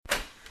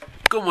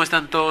¿Cómo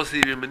están todos y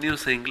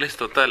bienvenidos a Inglés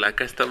Total?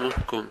 Acá estamos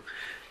con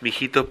mi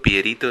hijito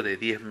Pierito de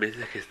 10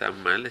 meses que está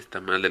mal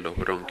de los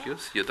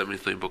bronquios. Yo también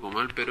estoy un poco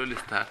mal, pero él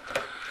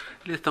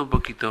está un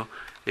poquito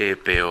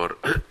peor.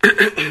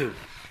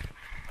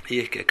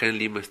 Y es que acá en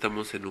Lima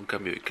estamos en un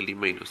cambio de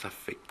clima y nos ha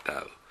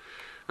afectado.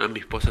 A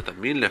mi esposa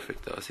también le ha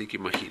afectado, así que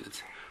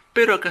imagínense.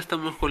 Pero acá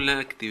estamos con la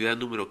actividad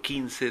número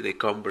 15 de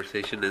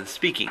Conversation and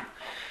Speaking.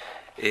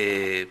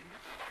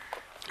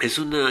 Es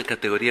una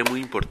categoría muy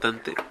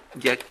importante,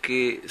 ya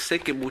que sé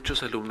que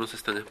muchos alumnos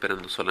están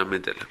esperando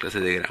solamente la clase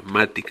de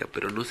gramática,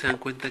 pero no se dan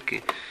cuenta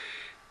que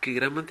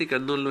gramática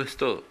no lo es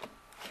todo.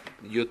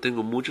 Yo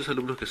tengo muchos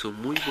alumnos que son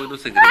muy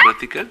buenos en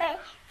gramática,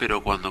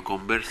 pero cuando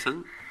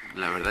conversan,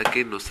 la verdad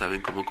que no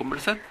saben cómo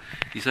conversar.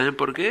 ¿Y saben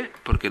por qué?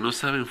 Porque no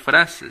saben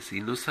frases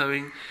y no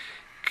saben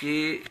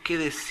qué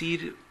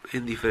decir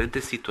en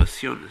diferentes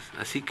situaciones.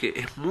 Así que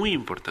es muy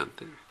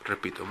importante,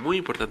 repito, muy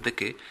importante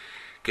que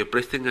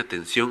presten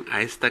atención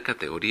a esta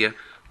categoría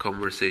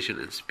Conversation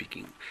and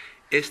Speaking.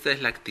 Esta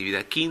es la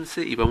actividad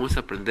 15 y vamos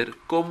a aprender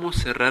cómo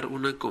cerrar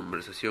una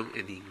conversación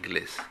en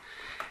inglés.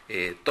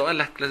 Todas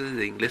las clases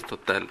de Inglés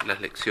Total, las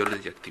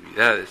lecciones y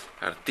actividades,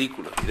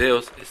 artículos,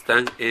 videos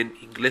están en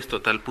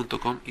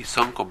inglestotal.com y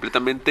son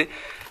completamente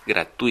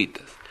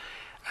gratuitas.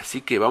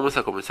 Así que vamos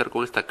a comenzar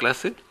con esta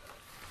clase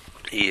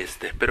y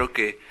espero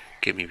que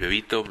mi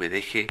bebito me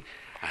deje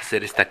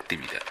hacer esta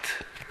actividad.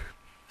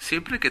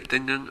 Siempre que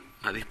tengan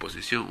a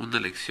disposición una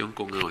lección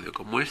con audio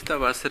como esta,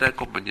 va a ser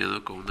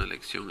acompañado con una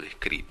lección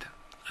escrita.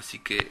 Así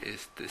que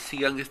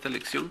sigan esta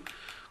lección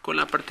con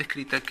la parte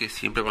escrita, que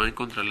siempre van a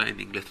encontrarla en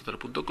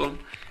inglestotal.com.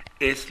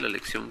 Es la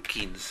lección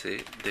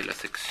 15 de la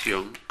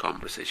sección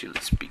Conversation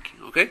and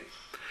Speaking, ¿ok?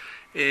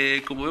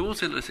 Como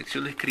vemos en la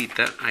sección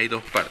escrita, hay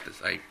dos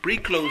partes. Hay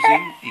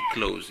pre-closing y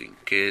closing,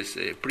 que es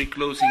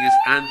pre-closing es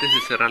antes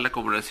de cerrar la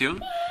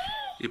conversación.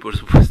 Y por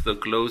supuesto,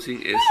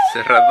 closing es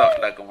cerrando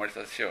la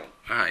conversación.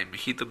 Ay, mi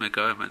hijito me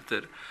acaba de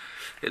meter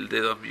el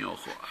dedo a mi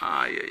ojo.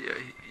 Ay,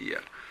 ya.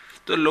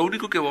 Entonces, lo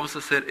único que vamos a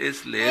hacer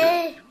es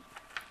leer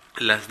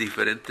las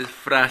diferentes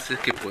frases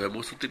que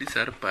podemos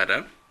utilizar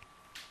para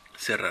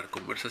cerrar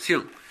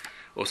conversación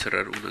o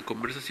cerrar una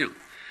conversación.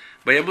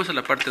 Vayamos a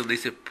la parte donde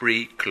dice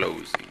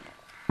pre-closing.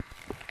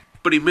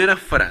 Primera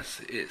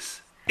frase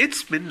es: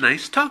 It's been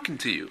nice talking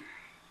to you.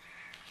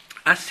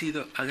 Ha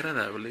sido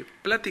agradable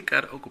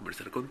platicar o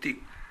conversar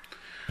contigo.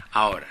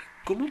 Ahora,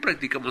 ¿cómo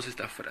practicamos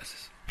estas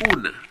frases?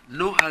 Una,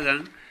 no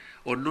hagan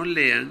o no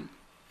lean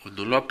o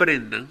no lo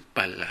aprendan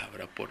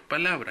palabra por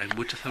palabra. Hay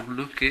muchos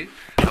alumnos que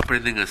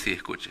aprenden así,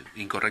 escuchen,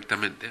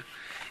 incorrectamente.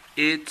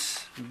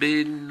 It's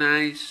been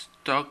nice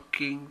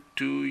talking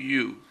to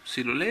you.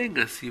 Si lo leen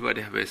así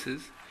varias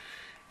veces,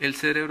 el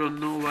cerebro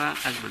no va a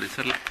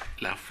analizar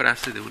la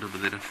frase de una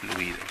manera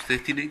fluida.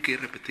 Ustedes tienen que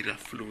repetirla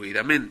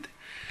fluidamente.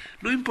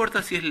 No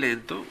importa si es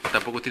lento,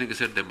 tampoco tiene que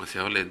ser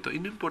demasiado lento. Y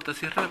no importa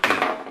si es rápido,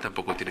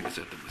 tampoco tiene que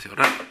ser demasiado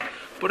rápido.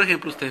 Por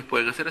ejemplo, ustedes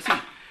pueden hacer así: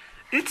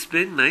 It's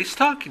been nice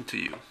talking to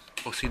you.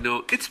 O si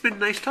no, It's been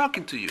nice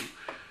talking to you.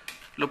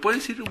 Lo pueden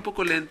decir un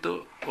poco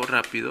lento o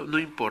rápido, no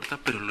importa,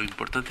 pero lo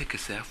importante es que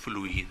sea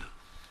fluido.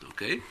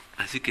 ¿Ok?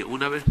 Así que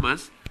una vez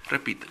más,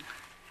 repitan: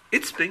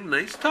 It's been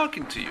nice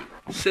talking to you.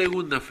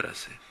 Segunda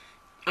frase: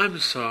 I'm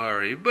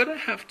sorry, but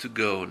I have to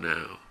go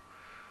now.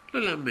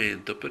 Lo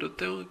lamento, pero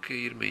tengo que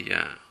irme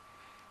ya.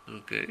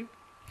 ¿Ok?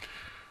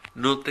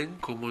 Noten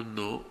cómo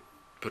no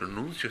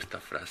pronuncio esta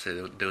frase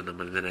de una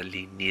manera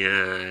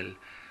lineal,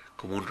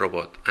 como un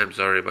robot. I'm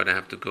sorry, but I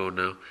have to go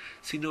now.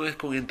 Sino es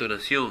con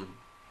entonación.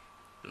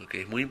 ¿Ok?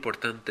 Es muy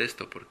importante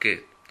esto. ¿Por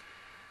qué?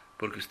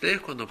 Porque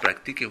ustedes, cuando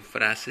practiquen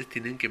frases,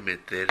 tienen que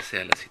meterse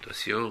a la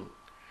situación.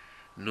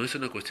 No es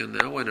una cuestión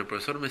de, bueno, el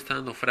profesor me está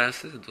dando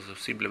frases, entonces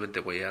simplemente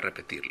voy a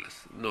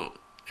repetirlas. No,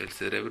 el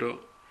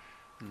cerebro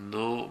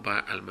no va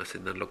a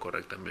almacenarlo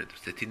correctamente.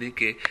 Usted tiene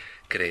que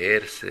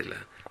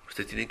creérsela,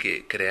 usted tiene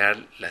que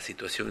crear la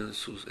situación en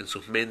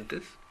sus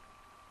mentes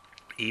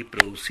y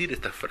producir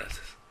estas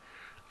frases.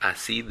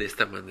 Así, de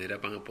esta manera,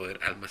 van a poder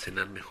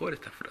almacenar mejor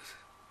estas frases.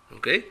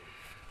 ¿Ok?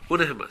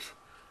 Una vez más: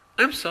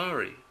 I'm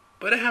sorry,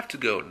 but I have to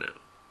go now.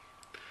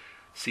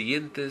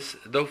 Siguientes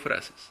dos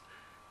frases: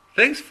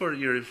 Thanks for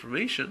your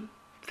information.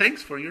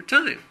 Thanks for your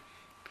time.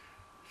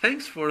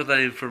 Thanks for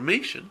the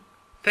information.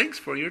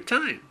 Thanks for your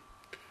time.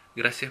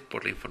 Gracias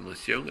por la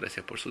información,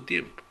 gracias por su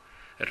tiempo.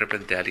 De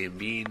repente alguien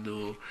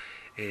vino,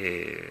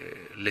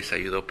 les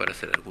ayudó para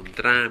hacer algún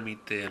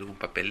trámite, algún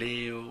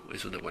papeleo.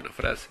 Es una buena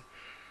frase.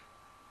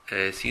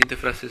 Siguiente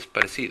frase es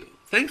parecido: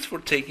 Thanks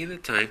for taking the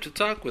time to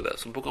talk with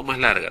us. Un poco más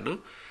larga,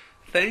 ¿no?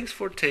 Thanks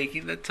for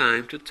taking the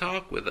time to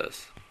talk with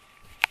us.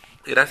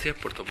 Gracias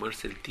por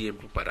tomarse el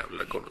tiempo para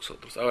hablar con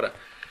nosotros. Ahora,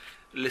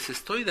 les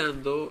estoy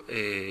dando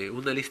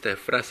una lista de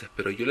frases,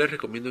 pero yo les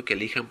recomiendo que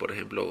elijan, por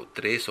ejemplo,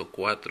 3 o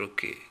 4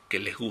 que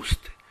les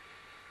guste.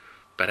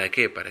 ¿Para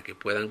qué? Para que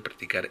puedan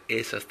practicar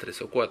esas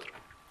 3 o 4.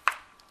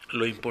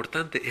 Lo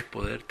importante es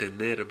poder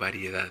tener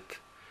variedad.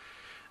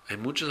 Hay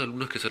muchos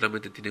alumnos que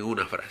solamente tienen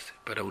una frase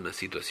para una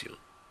situación.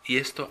 Y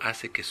esto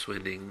hace que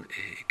suenen,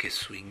 que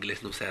su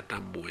inglés no sea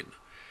tan bueno.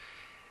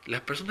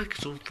 Las personas que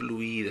son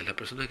fluidas, las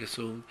personas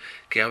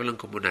que hablan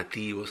como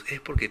nativos, es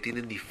porque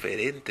tienen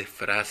diferentes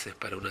frases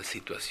para una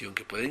situación,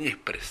 que pueden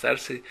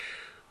expresarse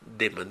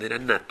de manera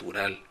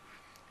natural.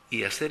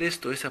 Y hacer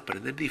esto es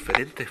aprender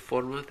diferentes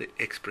formas de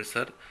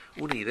expresar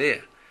una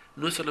idea.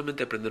 No es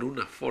solamente aprender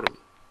una forma.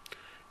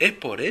 Es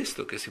por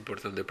esto que es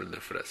importante aprender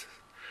frases.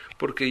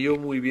 Porque yo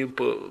muy bien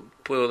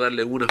puedo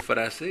darle una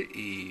frase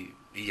y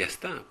ya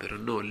está. Pero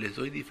no, les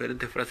doy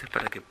diferentes frases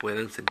para que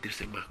puedan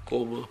sentirse más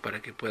cómodos,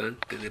 para que puedan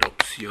tener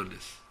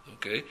opciones.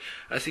 ¿Okay?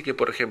 Así que,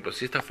 por ejemplo,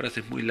 si esta frase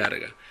es muy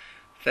larga,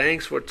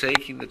 thanks for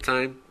taking the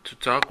time to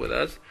talk with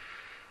us,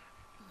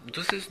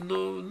 entonces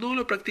no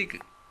lo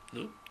practiquen,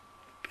 ¿no?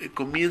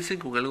 Comiencen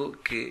con algo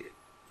que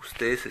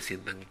ustedes se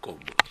sientan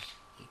cómodos.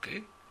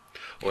 ¿Okay?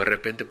 O de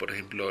repente, por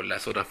ejemplo,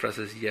 las otras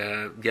frases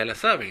ya las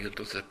saben,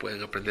 entonces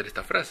pueden aprender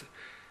esta frase.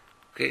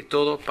 ¿Okay?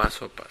 Todo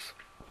paso a paso.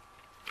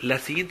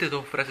 Las siguientes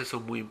dos frases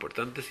son muy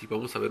importantes y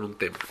vamos a ver un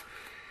tema.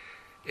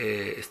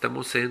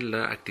 Estamos en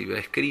la actividad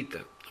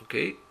escrita, ¿ok?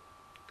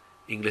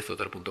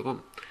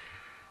 inglestotal.com.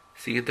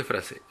 Siguiente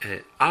frase.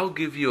 I'll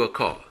give you a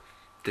call.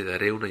 Te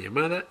daré una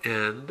llamada.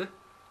 And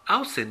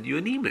I'll send you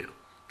an email.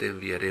 Te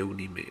enviaré un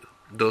email.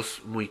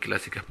 Dos muy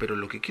clásicas, pero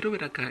lo que quiero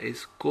ver acá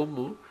es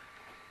cómo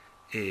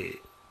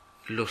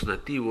los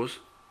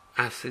nativos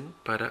hacen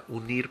para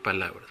unir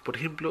palabras. Por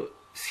ejemplo,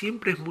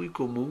 siempre es muy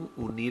común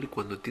unir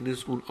cuando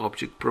tienes un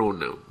object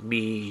pronoun,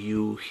 me,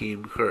 you,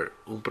 him, her,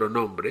 un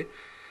pronombre,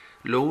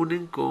 lo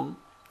unen con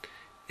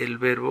el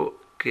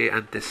verbo que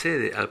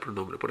antecede al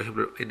pronombre. Por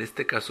ejemplo, en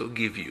este caso,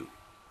 give you,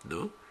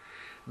 ¿no?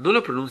 No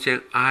lo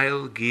pronuncian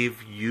I'll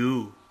give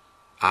you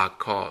a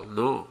call,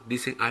 no,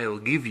 dicen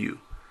I'll give you,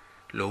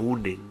 lo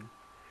unen.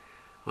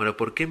 Ahora,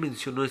 ¿por qué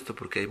menciono esto?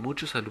 Porque hay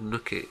muchos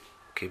alumnos que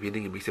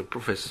vienen y me dicen,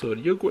 profesor,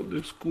 yo cuando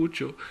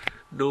escucho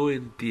no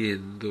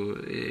entiendo,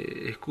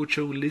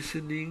 escucho un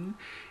listening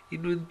y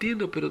no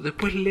entiendo, pero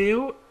después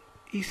leo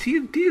y sí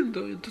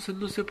entiendo, entonces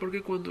no sé por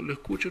qué cuando lo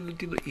escucho no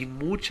entiendo, y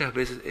muchas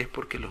veces es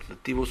porque los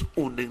nativos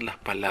unen las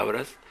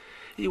palabras,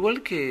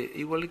 igual que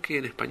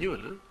en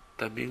español, ¿eh?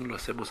 También lo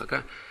hacemos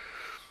acá.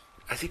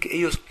 Así que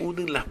ellos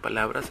unen las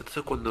palabras,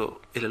 entonces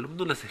cuando el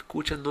alumno las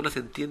escucha no las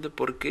entiende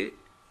porque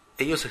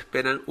ellos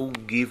esperan un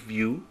give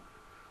you,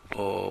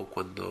 o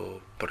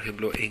cuando, por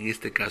ejemplo, en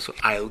este caso,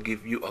 I'll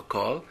give you a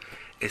call,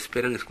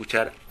 esperan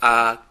escuchar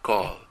a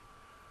call.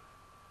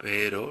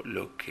 Pero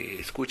lo que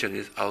escuchan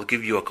es I'll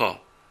give you a call.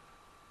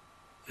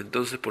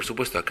 Entonces, por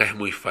supuesto, acá es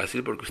muy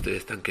fácil porque ustedes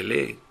están que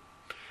leen.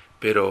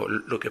 Pero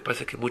lo que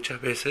pasa es que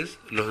muchas veces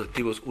los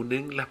nativos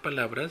unen las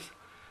palabras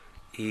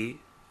y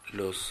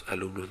los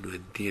alumnos no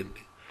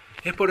entienden.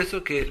 Es por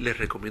eso que les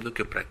recomiendo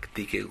que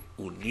practiquen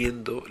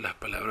uniendo las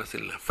palabras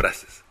en las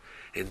frases.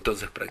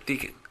 Entonces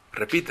practiquen,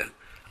 repitan.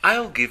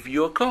 I'll give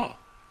you a call.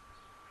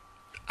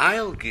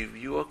 I'll give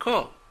you a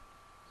call.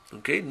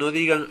 ¿Okay? No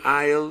digan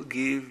I'll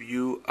give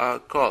you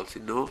a call,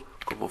 sino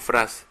como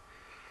frase.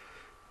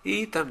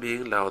 Y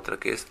también la otra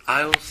que es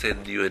I'll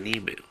send you an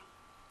email.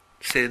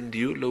 Send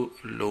you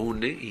lo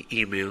une y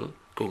email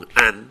con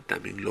an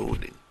también lo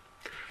unen.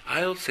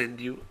 I'll send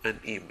you an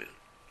email.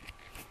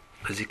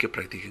 Así que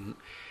practiquen.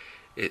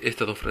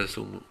 Estas dos frases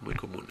son muy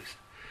comunes.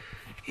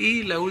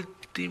 Y las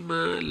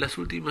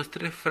últimas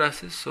tres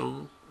frases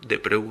son de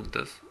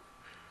preguntas.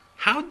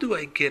 How do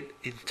I get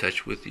in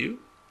touch with you?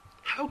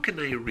 How can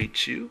I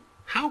reach you?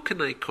 How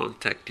can I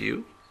contact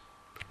you?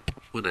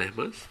 Una vez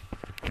más.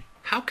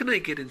 How can I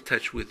get in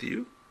touch with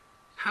you?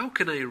 How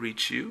can I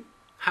reach you?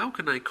 How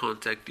can I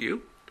contact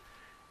you?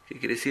 Que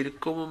quiere decir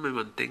cómo me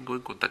mantengo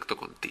en contacto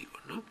contigo,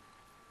 ¿no?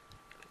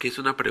 Que es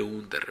una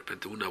pregunta, de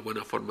repente, una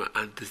buena forma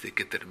antes de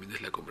que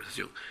termines la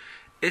conversación.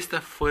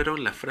 Estas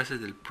fueron las frases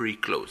del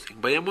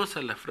pre-closing. Vayamos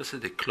a las frases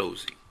de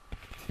closing.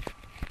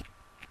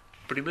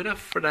 Primera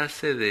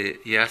frase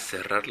de ya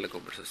cerrar la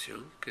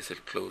conversación, que es el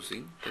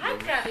closing.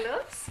 Hi,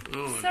 Carlos.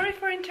 Oh, Sorry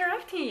for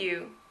interrupting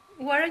you.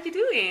 What are you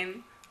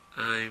doing?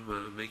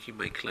 I'm making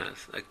my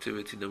class,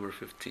 activity number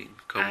 15,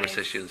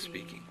 conversation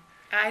speaking.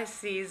 I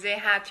see. They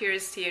had your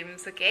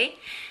students, okay?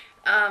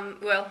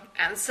 Well,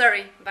 I'm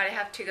sorry, but I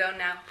have to go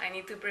now. I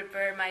need to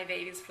prepare my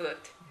baby's food.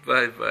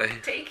 Bye.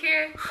 Take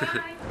care.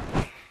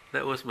 Bye.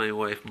 That was my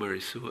wife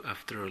Marisú.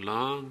 After a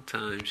long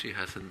time, she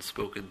hasn't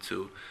spoken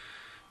to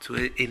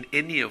in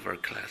any of our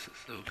classes.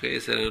 Okay,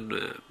 esa era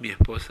mi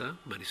esposa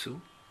Marisú.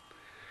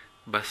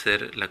 Va a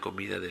ser la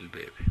comida del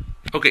bebé.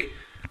 Ok,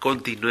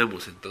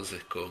 continuemos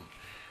entonces con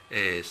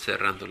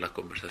cerrando la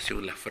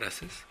conversación, las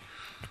frases.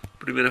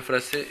 Primera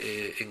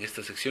frase en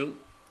esta sección.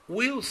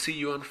 We'll see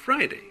you on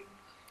Friday.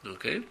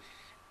 Ok.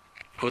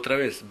 Otra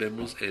vez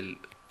vemos el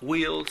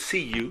we'll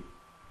see you.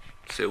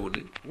 Se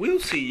unen.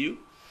 We'll see you.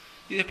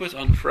 Y después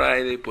on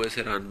Friday, puede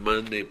ser on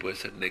Monday, puede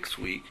ser next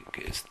week.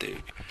 Que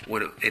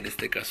bueno, en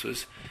este caso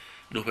es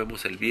nos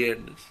vemos el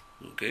viernes.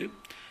 Ok.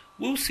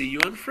 We'll see you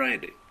on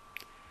Friday.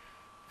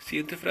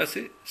 Siguiente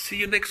frase. See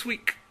you next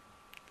week.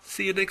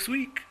 See you next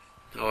week.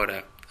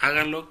 Ahora,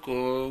 háganlo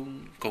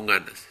con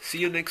ganas. See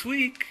you next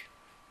week.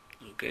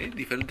 Ok.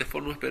 Diferentes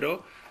formas,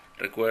 pero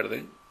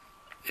recuerden,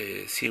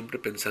 siempre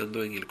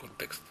pensando en el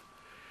contexto.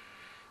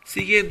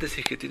 Siguiente,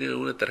 si es que tienen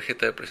alguna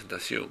tarjeta de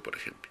presentación, por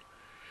ejemplo.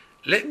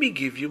 Let me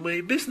give you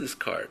my business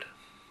card.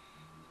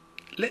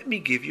 Let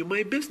me give you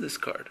my business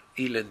card.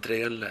 Y le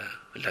entregan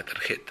la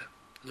tarjeta,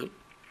 ¿no?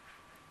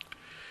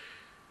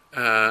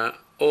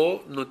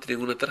 O no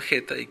tienen una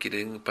tarjeta y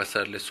quieren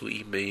pasarle su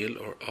email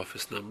o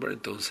office number,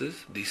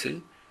 entonces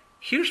dicen,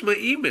 here's my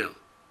email.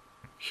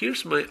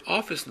 Here's my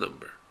office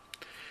number.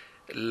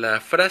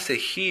 La frase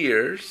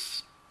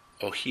here's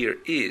o here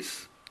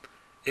is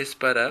es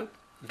para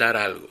dar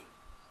algo.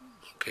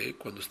 ¿Okay?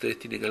 Cuando ustedes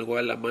tienen algo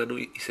a la mano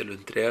y se lo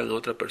entregan a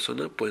otra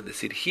persona, pueden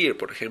decir here.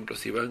 Por ejemplo,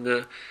 si van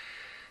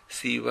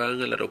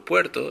al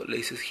aeropuerto, le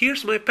dices,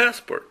 here's my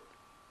passport.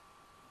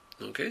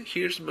 ¿Okay?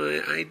 Here's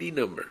my ID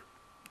number.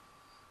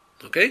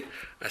 ¿Okay?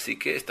 Así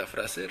que esta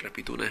frase,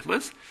 repito una vez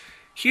más,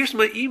 here's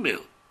my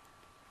email.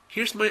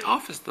 Here's my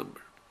office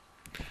number.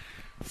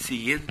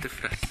 Siguiente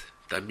frase,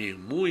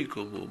 también muy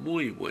común,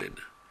 muy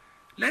buena.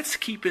 Let's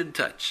keep in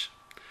touch.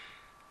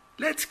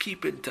 Let's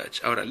keep in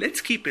touch. Ahora,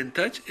 let's keep in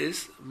touch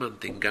es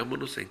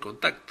mantengámonos en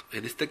contacto.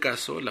 En este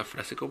caso, la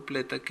frase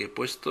completa que he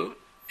puesto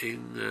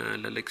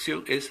en la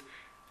lección es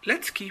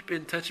let's keep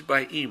in touch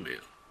by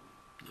email.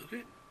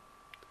 ¿Okay?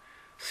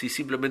 Si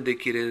simplemente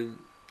quieren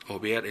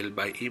obviar el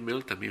by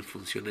email, también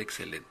funciona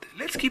excelente.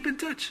 Let's keep in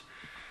touch.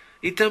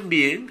 Y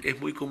también es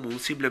muy común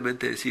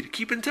simplemente decir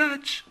keep in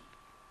touch.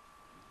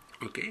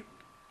 ¿Ok?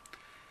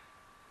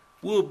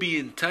 We'll be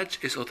in touch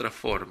es otra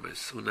forma,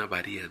 es una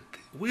variante.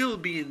 We'll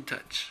be in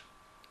touch.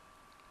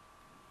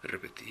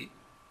 Repetí.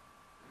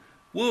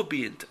 We'll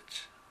be in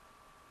touch.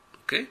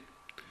 ¿Ok?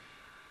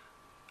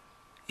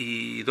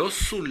 Y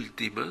dos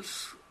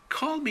últimas.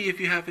 Call me if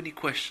you have any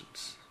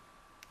questions.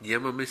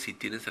 Llámame si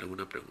tienes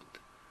alguna pregunta.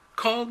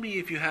 Call me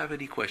if you have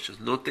any questions.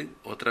 Noten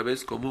otra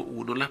vez cómo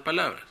uno las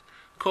palabras.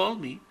 Call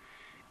me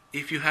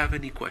if you have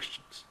any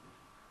questions.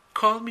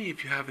 Call me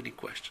if you have any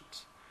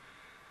questions.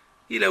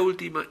 Y la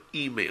última,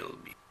 email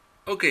me.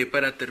 Ok,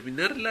 para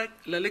terminar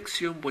la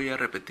lección voy a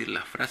repetir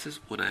las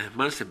frases una vez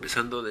más,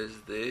 empezando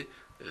desde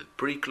el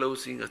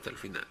pre-closing hasta el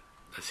final.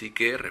 Así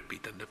que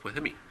repitan después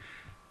de mí.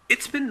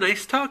 It's been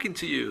nice talking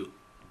to you.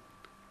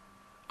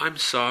 I'm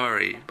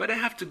sorry, but I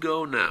have to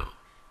go now.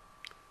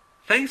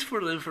 Thanks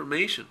for the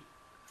information.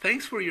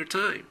 Thanks for your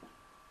time.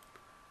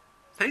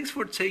 Thanks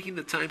for taking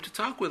the time to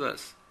talk with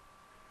us.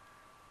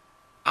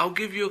 I'll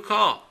give you a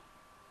call.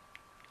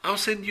 I'll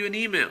send you an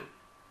email.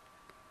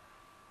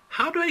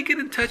 How do I get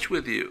in touch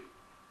with you?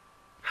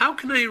 How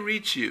can I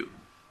reach you?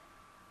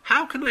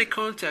 How can I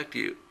contact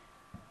you?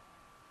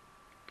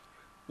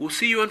 We'll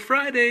see you on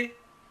Friday.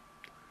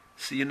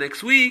 See you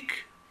next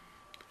week.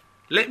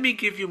 Let me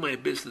give you my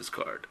business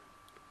card.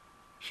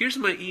 Here's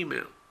my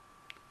email.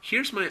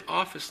 Here's my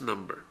office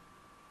number.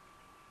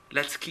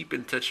 Let's keep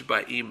in touch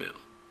by email.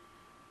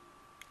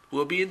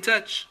 We'll be in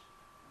touch.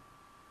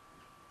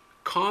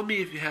 Call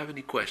me if you have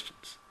any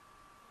questions.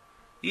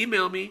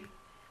 Email me.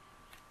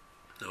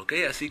 Ok,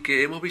 así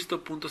que hemos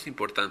visto puntos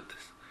importantes.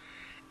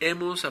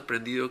 Hemos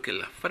aprendido que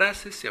las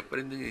frases se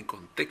aprenden en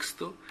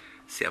contexto,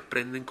 se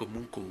aprenden como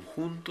un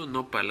conjunto,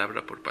 no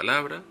palabra por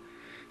palabra.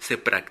 Se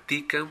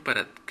practican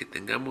para que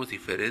tengamos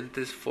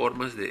diferentes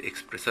formas de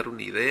expresar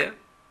una idea.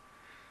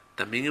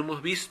 También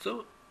hemos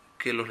visto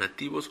que los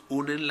nativos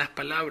unen las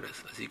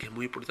palabras, así que es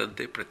muy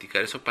importante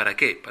practicar eso. ¿Para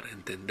qué? Para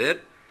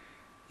entender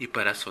y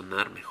para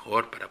sonar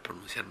mejor, para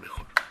pronunciar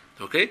mejor.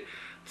 ¿Ok?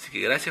 Así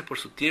que gracias por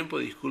su tiempo,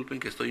 disculpen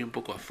que estoy un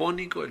poco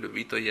afónico, el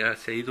bebito ya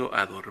se ha ido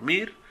a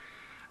dormir,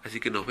 así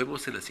que nos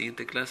vemos en la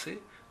siguiente clase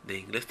de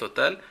Inglés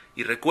Total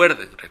y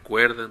recuerden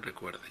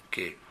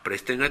que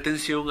presten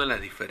atención a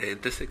las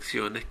diferentes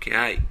secciones que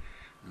hay,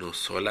 no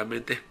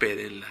solamente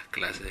esperen las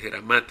clases de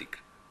gramática,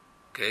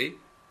 ¿ok?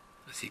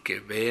 Así que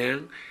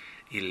vean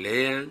y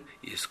lean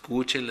y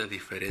escuchen las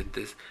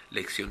diferentes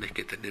lecciones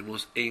que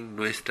tenemos en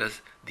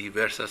nuestras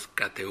diversas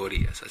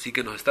categorías, así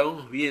que nos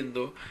estamos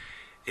viendo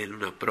en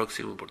una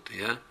próxima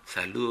oportunidad.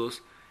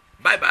 Saludos.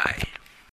 Bye bye.